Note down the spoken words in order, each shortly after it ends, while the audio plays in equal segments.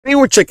And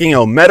we're checking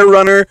out Meta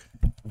Runner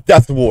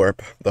Death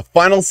Warp, the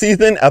final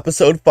season,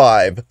 episode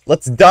 5.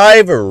 Let's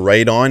dive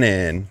right on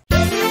in.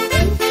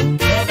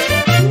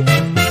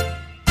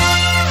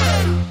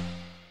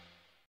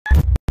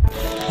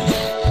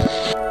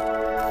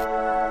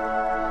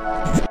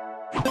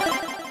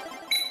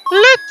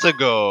 Let's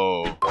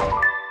go.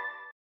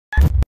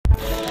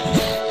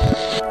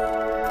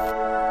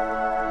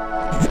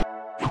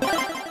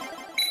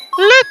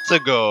 Let's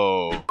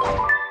go.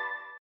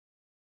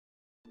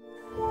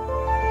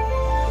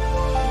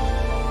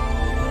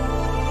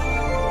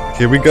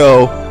 Here we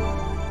go.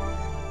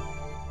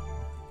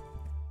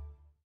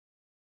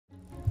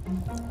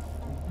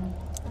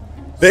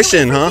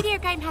 Fishing, so huh? Video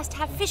game has to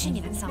have fishing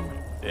in it somewhere.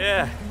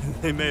 Yeah,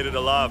 they made it a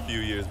law a few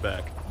years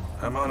back.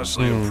 I'm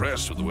honestly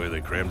impressed with the way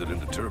they crammed it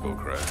into Turbo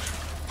Crash.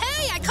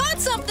 Hey, I caught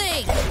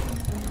something!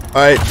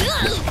 Alright.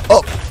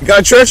 Oh, you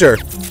got a treasure.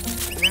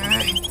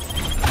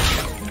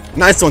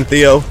 Nice one,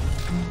 Theo.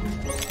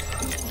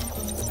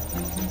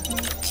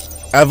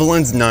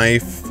 Evelyn's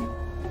knife.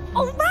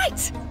 Oh,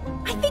 right!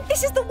 I think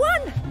this is the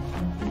one!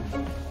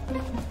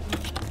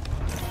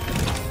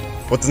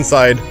 What's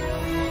inside?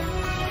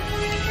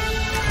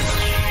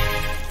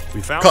 We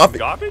found Coffee. some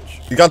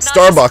garbage? You got Not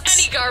Starbucks.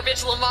 just any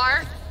garbage,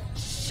 Lamarr.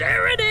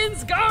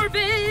 Sheridan's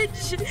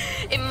garbage!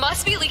 It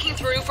must be leaking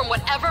through from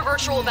whatever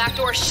virtual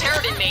backdoor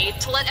Sheridan made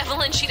to let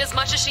Evelyn cheat as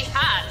much as she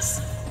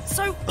has.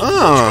 So, if we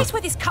Ah. trace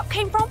where this cup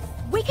came from,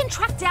 we can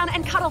track down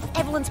and cut off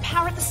Evelyn's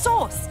power at the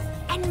source.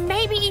 And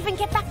maybe even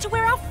get back to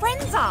where our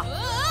friends are.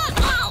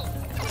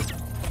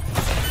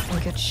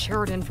 Look at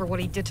Sheridan for what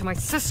he did to my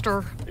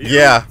sister.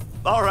 Yeah.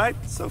 All right,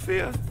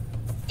 Sophia.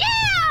 Yeah,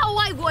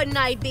 why wouldn't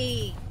I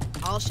be?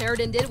 All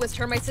Sheridan did was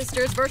turn my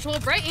sister's virtual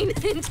brain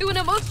into an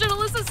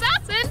emotionless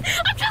assassin.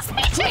 I'm just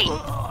bitching.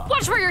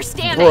 Watch where you're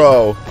standing.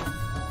 Bro.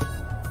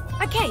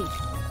 Okay,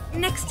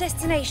 next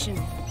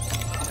destination.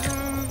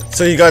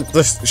 So you got the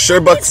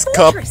Starbucks This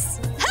cup. fortress.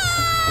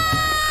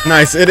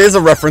 Nice. It is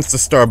a reference to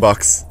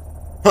Starbucks.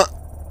 Huh.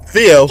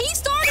 Theo. He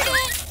started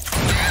it.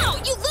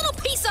 Ow, you little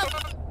piece of...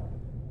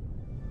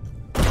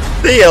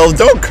 Theo,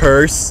 don't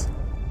curse.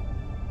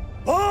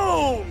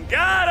 Boom!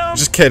 Got him!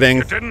 Just kidding.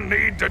 You didn't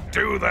need to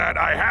do that.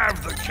 I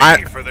have the key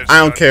I for this.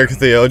 don't care,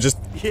 Theo. Just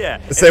Yeah.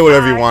 say and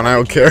whatever you want. I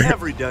don't care.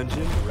 Every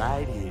dungeon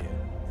right here.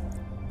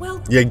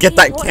 Well, Yeah, get the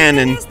that important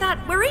cannon. thing is that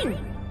we're in.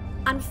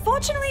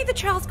 Unfortunately, the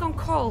trail's gone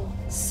cold,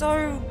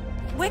 so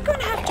we're going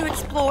to have to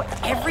explore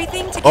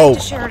everything to get to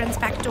Sheridan's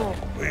back door.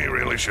 We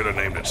really should have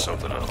named it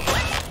something else.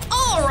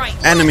 All right,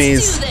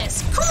 Enemies.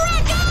 let's do this. Crack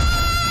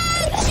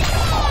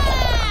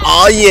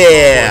Oh He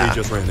yeah.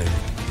 just ran in.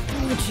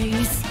 Oh,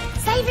 jeez.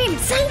 Save him!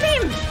 Save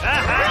him!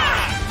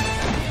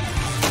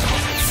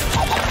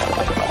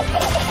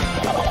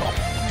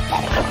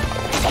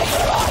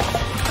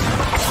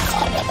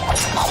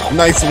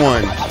 Nice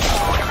one.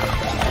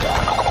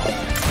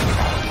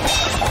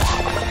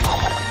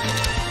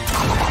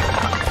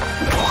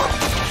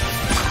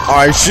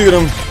 Alright, shoot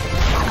him.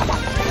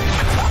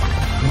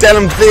 Get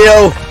him,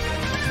 Theo.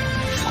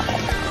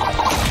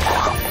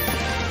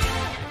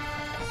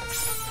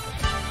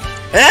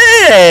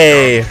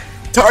 Hey!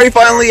 Tari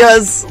finally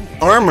has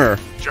armor.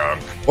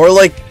 Junk. Or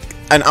like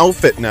an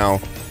outfit now.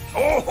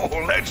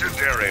 Oh,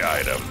 legendary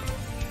item.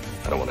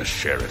 I don't want to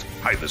share it.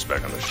 Hide this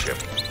back on the ship.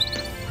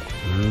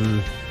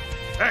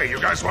 Hey, you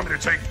guys want me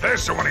to take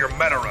this or one of your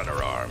Meta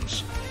Runner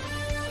arms?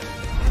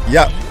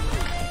 Yep.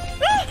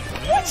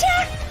 Watch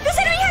out! This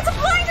enemy has a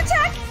blind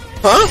attack!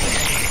 Huh?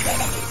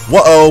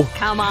 Whoa.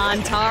 Come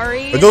on,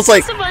 Tari. Are those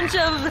like... It's a bunch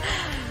of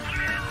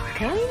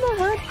kinda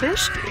hot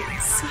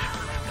biscuits.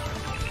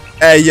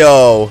 Hey,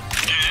 yo.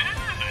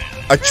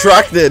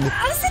 Attracted.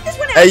 I'll set this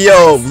one out. Hey,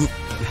 yo.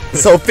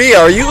 Sophia,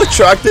 are you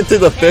attracted to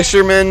the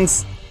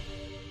fishermen's?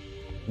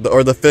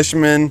 Or the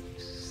fishermen?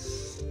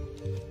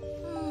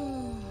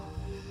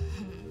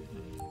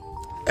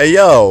 Hey,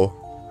 yo.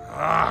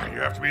 Ah, you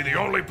have to be the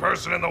only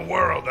person in the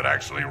world that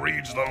actually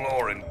reads the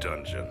lore in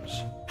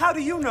dungeons. How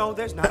do you know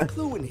there's not a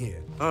clue in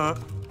here?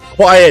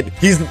 Quiet.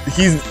 He's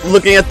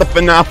looking at the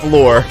FNAF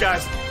lore.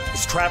 Guys,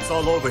 there's traps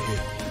all over here.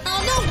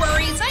 Oh, no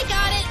worries, I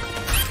got it.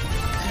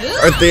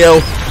 Alright,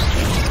 Theo.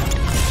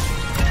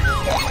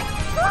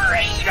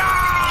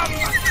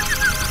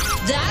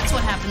 That's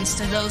what happens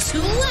to those who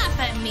laugh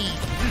at me.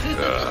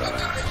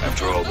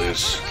 After all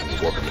this,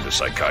 we'll walk him into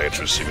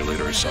Psychiatrist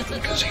Simulator or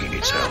something because he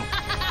needs help.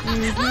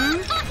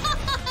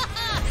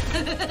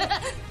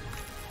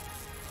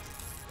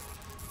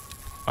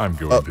 I'm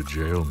going to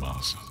jail,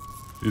 Masa.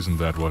 Isn't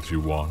that what you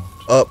want?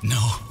 No,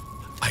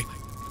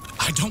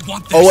 I don't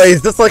want this. Oh, wait,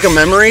 is this like a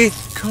memory?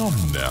 Come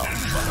now,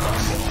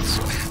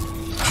 Masa.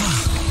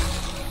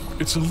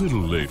 It's a little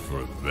late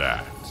for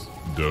that,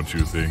 don't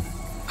you think?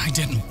 I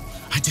didn't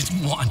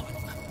want.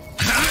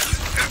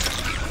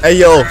 Hey,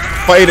 yo.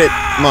 Fight it,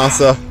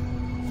 Masa.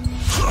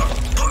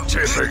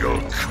 Typical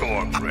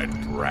cornbread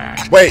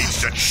brat. Wait,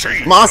 Needs to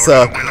cheat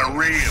Masa. in order to win a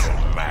real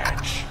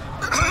match.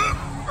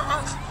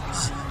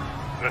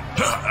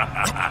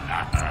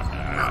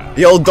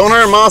 Yo, don't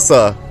hurt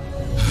Masa.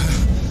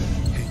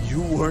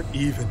 You weren't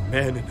even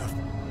man enough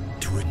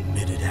to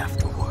admit it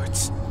afterward.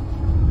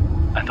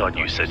 I thought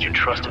you said you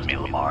trusted me,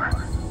 Lamarr.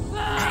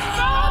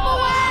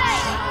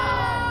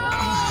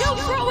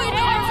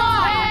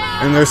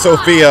 And there's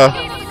Sophia.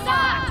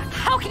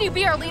 How can you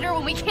be our leader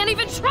when we can't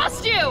even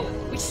trust you?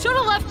 We should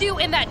have left you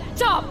in that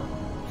dump.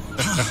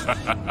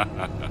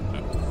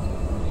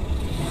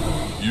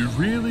 You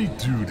really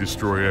do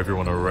destroy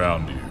everyone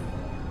around you,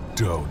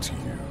 don't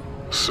you?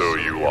 So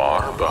you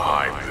are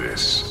behind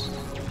this.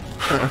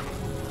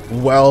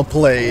 Well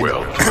played.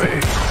 Well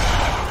played.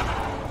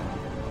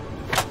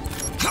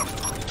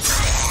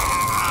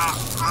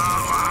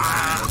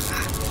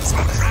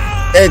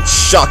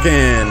 It's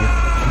shocking.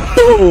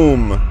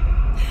 Boom.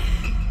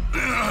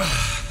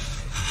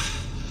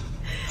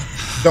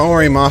 Don't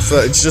worry,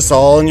 Masa. It's just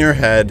all in your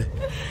head.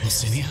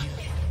 Lucinia?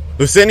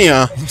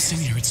 Lucinia.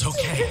 Lucinia, it's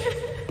okay.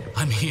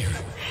 I'm here.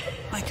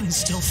 I can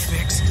still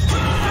fix.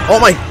 Oh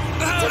my.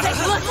 Does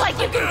it look like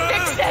you can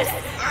fix this?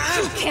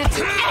 You can't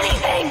do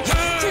anything.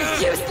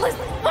 You're useless,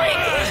 weak,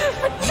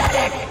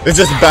 pathetic. It's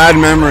just bad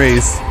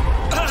memories.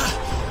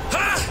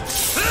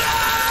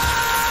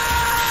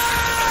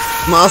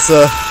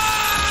 Masa.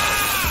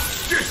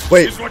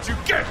 Wait. This is what you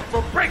get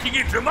for breaking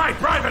into my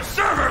private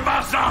server,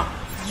 Masa!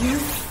 You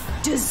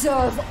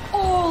deserve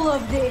all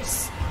of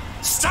this.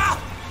 Stop!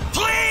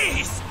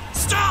 Please!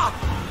 Stop!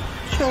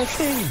 Sure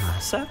thing,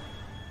 Masa.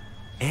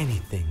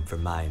 Anything for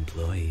my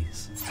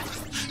employees.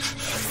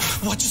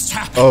 What just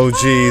happened? Oh,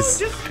 jeez.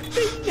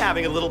 Just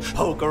having a little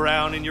poke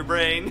around in your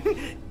brain.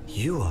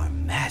 You are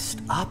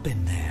messed up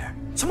in there.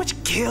 So much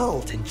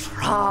guilt and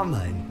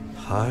trauma and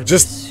hard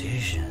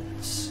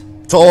decisions.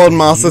 It's all in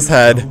Masa's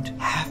head. You don't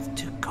have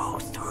to go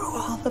through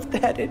all of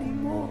that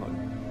anymore.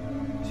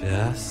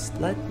 Just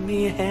let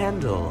me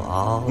handle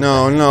all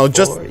No, that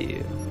just. for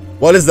you.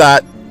 What is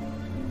that?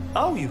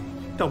 Oh, you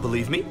don't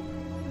believe me?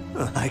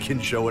 I can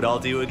show it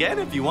all to you again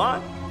if you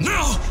want.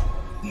 No!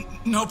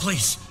 No,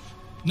 please.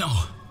 No.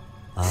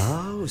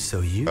 Oh,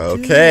 so you do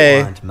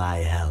want my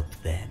help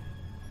then?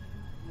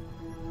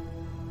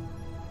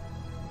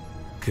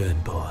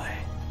 Good boy.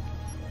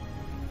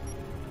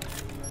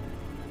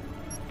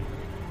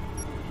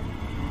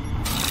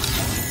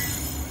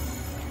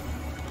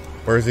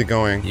 Where is he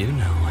going? You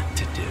know what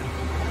to do.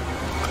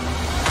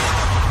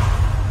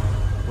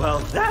 Well,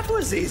 that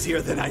was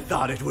easier than I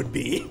thought it would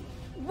be.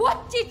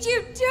 What did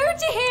you do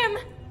to him?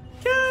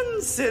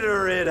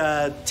 Consider it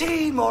a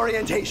team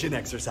orientation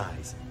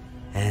exercise.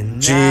 And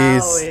now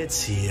Jeez.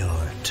 it's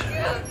your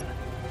turn.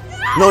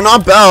 No,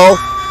 not Belle.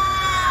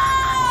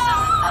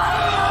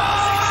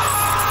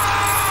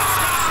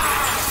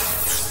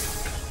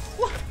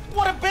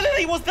 What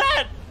ability was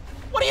that?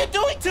 What are you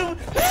doing to...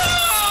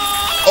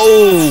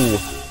 Oh!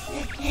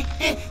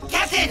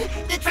 Captain,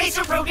 the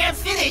tracer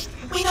program's finished.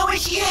 We know where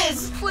she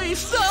is.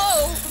 Please,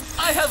 no.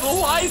 I have a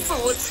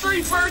waifu and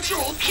 3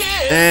 virtual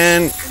kids.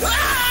 And...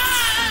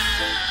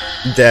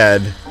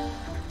 dead.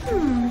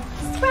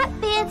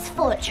 Scrapbeard's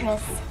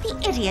fortress. The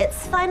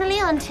idiot's finally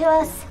onto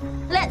us.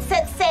 Let's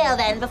set sail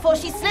then, before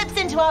she slips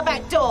into our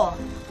back door.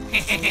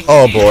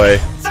 Oh boy.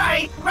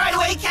 Sorry, right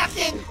away,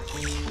 Captain.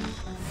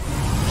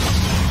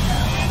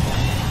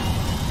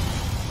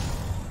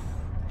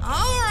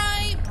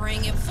 Alright,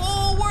 bring it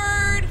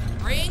forward.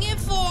 Bring it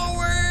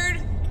forward.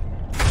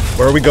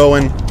 Where are we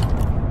going?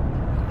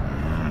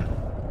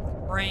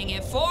 Bring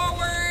it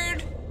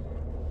forward.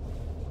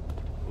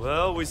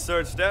 Well, we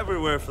searched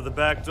everywhere for the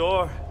back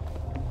door.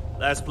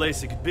 Last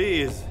place it could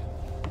be is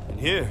in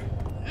here.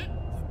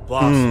 The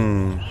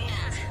blossom.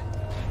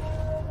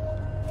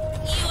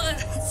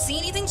 You, see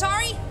anything,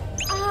 Tari?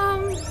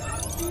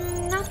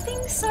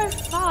 Nothing so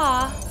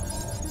far.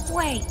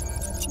 Wait,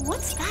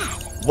 what's that?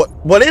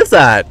 What is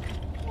that?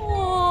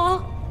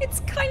 Aw, it's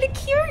kind of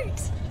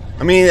cute.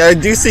 I mean, I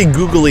do see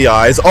googly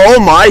eyes. Oh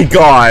my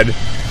god!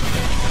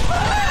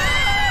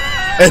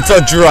 It's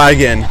a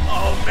dragon.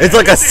 It's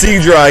like a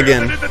sea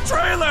dragon.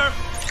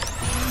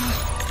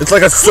 It's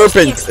like a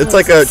serpent. It's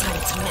like a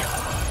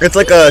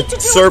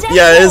serp.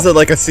 Yeah, it is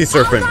like a sea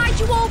serpent.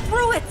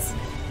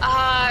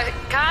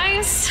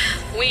 Guys,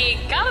 we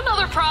got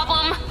another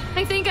problem.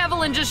 I think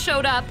Evelyn just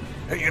showed up.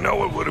 Hey, you know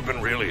what would have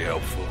been really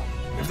helpful?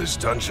 If this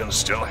dungeon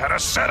still had a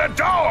set of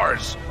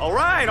doors! All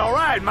right,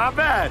 my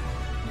bad.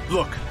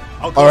 Look,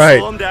 I'll go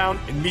slow them down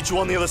and meet you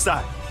on the other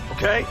side,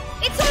 okay?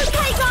 It's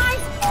okay, guys!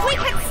 We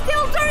can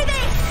still do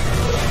this!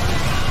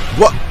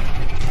 What?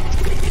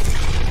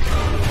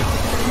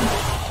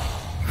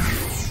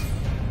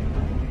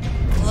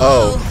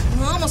 Whoa,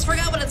 I almost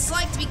forgot what it's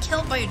like to be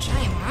killed by a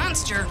giant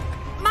monster.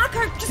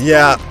 Marco, just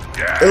Yeah,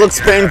 it looks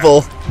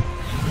painful.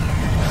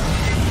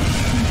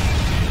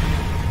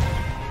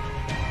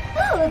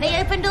 Oh, they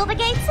opened all the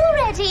gates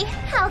already.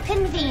 How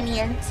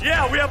convenient.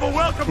 Yeah, we have a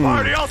welcome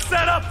party all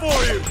set up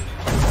for you.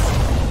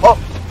 Oh,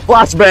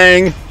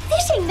 flashbang.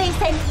 Fishing they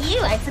sent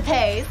you, I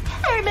suppose.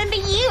 I remember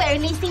you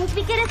only seemed to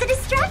be good as a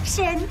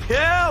distraction.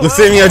 Yeah, well,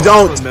 Lucinia, what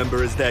don't. I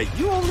remember is that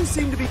you only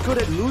seem to be good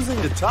at losing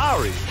to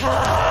Tari.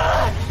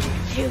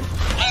 You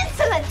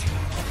insolent!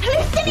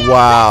 Lucinia,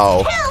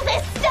 Wow. kill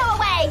this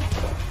stowaway!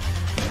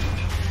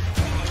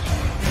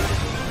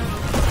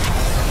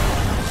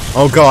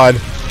 Oh god.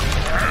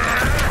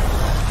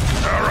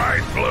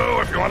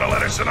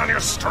 listen on your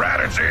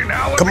strategy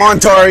now. Come on,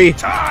 Tari.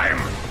 Time.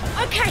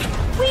 Okay,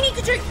 we need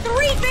to do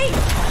 3 things.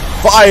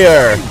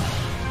 Fire.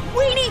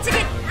 We need to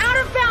get out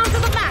of bounds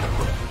of the map.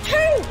 2,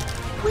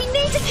 we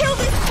need to kill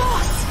this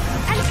boss.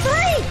 And 3.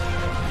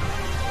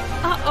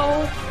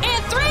 Uh-oh.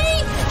 And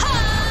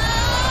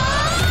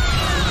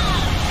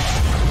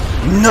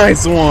 3.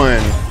 Nice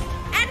one.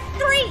 And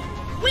 3,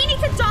 we need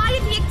to die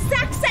at the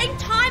exact same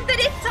time that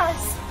it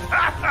does.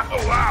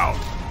 Wow.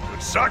 It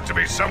would suck to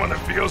be someone that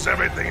feels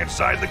everything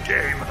inside the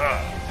game, huh?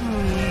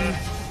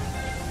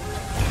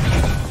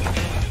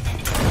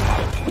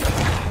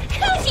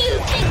 Who do you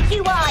think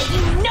you are,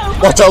 you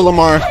nobody? Watch out,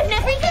 Lamarr. I've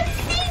never even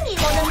seen you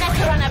on the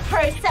Mecha on a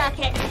pro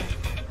circuit.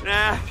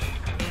 Nah,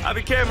 I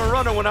became a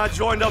runner when I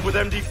joined up with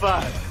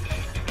MD5.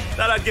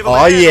 Thought I'd give him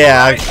Oh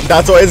yeah,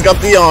 that's why he's got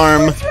the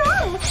arm. What's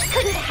wrong?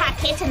 Couldn't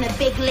hack it in the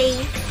big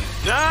league.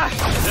 Nah,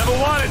 never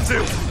wanted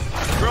to.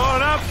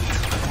 Growing up,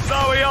 that's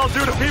all we all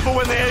do to people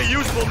when they ain't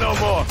useful no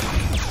more.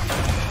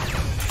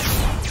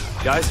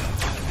 Guys,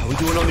 how we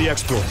doing on the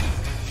export?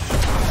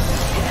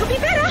 It could be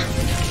better.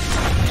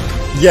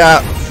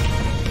 Yeah.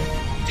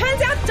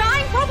 Turns out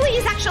dying probably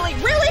is actually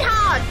really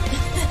hard.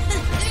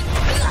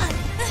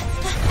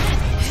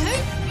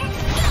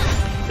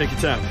 Take your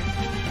time.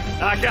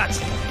 I got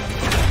you.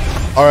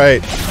 All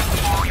right.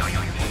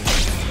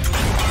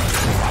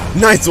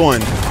 Nice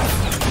one.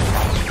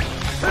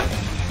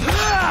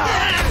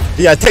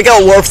 Yeah, take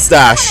out Warp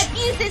Stash.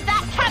 Uses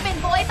that cabin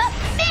boy, but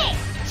me.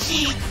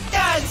 She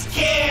does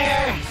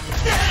care.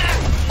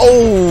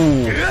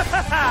 Oh.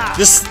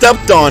 Just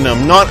stepped on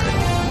him. Not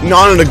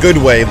in a good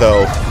way,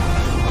 though.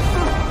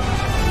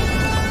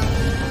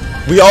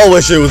 We all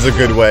wish it was a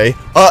good way.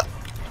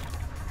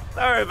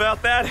 Sorry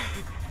about that.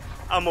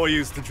 I'm more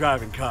used to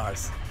driving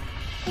cars.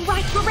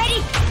 Right, we're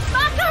ready.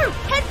 Marco,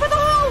 head for the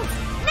hold.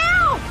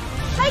 Now.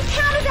 They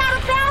counted out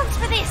of bounds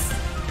for this.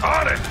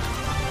 On it.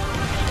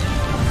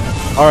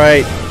 All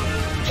right.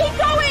 Keep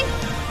going.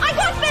 I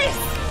got this.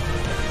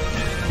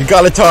 You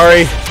got it,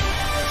 Tari.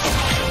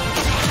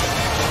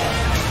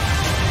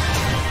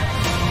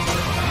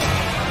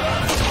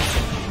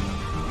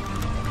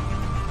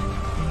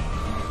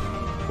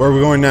 Where are we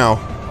going now?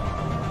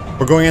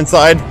 We're going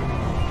inside?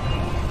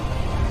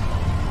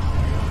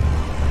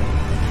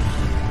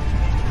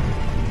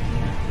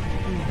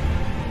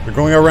 We're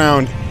going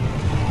around.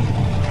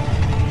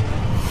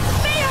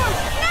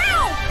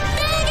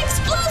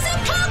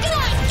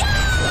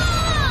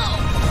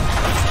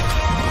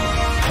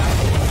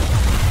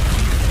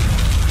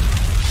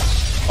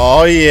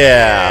 Oh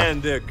yeah.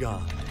 And they're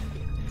gone.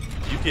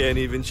 You can't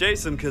even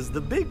chase them because the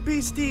big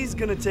beastie's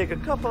gonna take a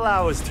couple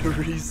hours to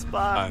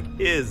respawn,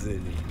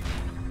 isn't he?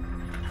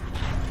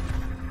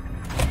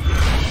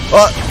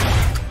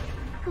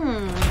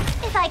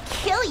 If I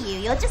kill you,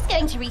 you're just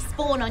going to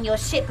respawn on your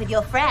ship with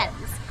your friends.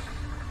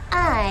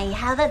 I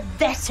have a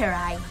better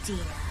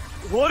idea.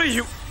 What are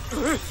you...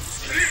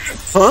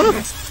 Huh?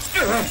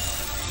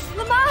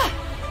 Lamarr,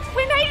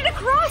 we made it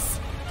across.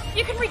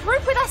 You can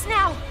regroup with us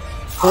now.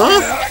 Huh?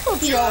 That will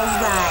be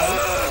alright.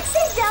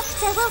 The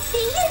doctor will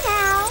see you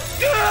now.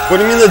 What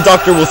do you mean the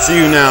doctor will see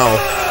you now?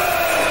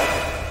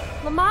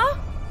 Lamarr?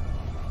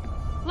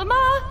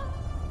 Lamarr?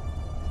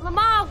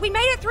 Lamarr, we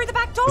made it through the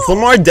back door. Is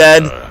Lamarr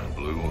dead?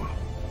 Blue,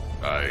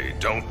 I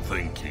don't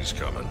think he's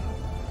coming.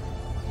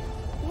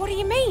 What do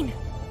you mean?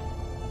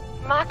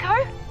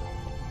 Marco?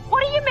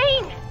 What do you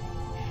mean?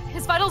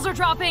 His vitals are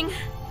dropping.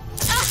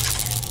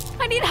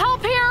 I need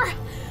help here.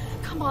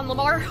 Come on,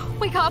 Lamarr,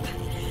 wake up.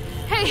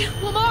 Hey,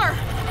 Lamarr,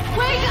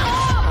 wake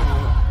up!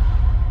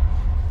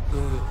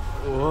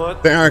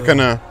 What? They aren't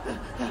gonna...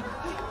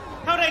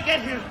 How'd I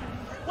get here?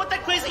 What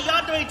that crazy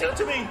yandere do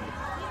to me?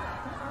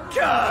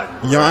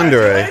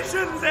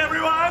 Congratulations,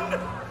 everyone!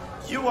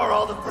 You are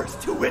all the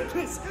first to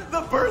witness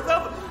the birth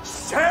of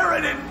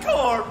Sheridan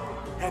Corp.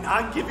 And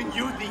I'm giving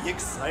you the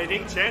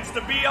exciting chance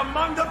to be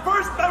among the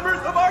first members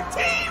of our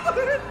team!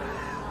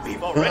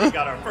 We've already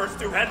got our first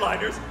 2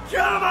 headliners.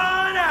 Come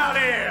on out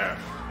here!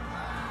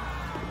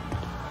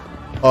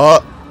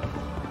 Oh,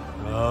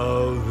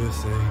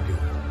 this ain't good.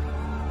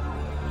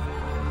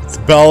 It's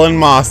Belle and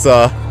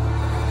Masa.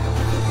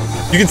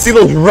 You can see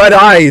those red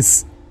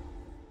eyes.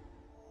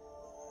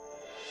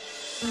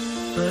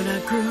 But I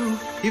grew,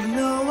 even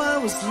though I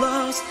was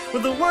lost,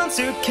 with the ones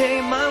who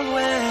came my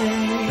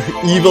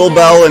way. Evil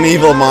Belle and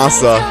Evil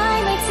Masa.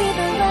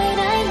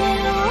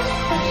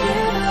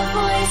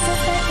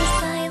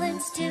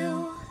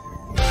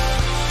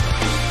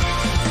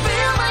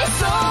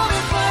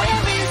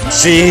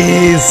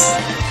 Jeez.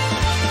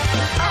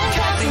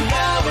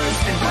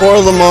 Poor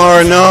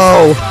Lamarr,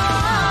 no.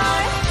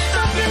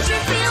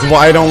 This is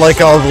why I don't like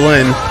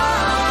Evelyn.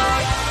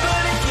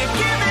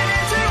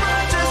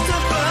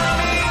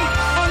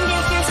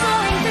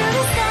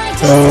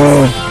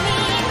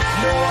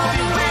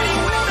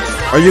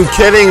 Are you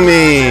kidding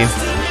me?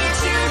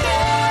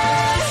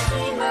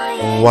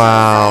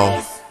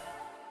 Wow.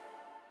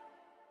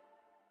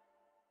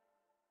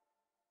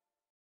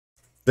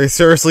 They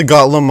seriously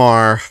got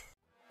Lamarr.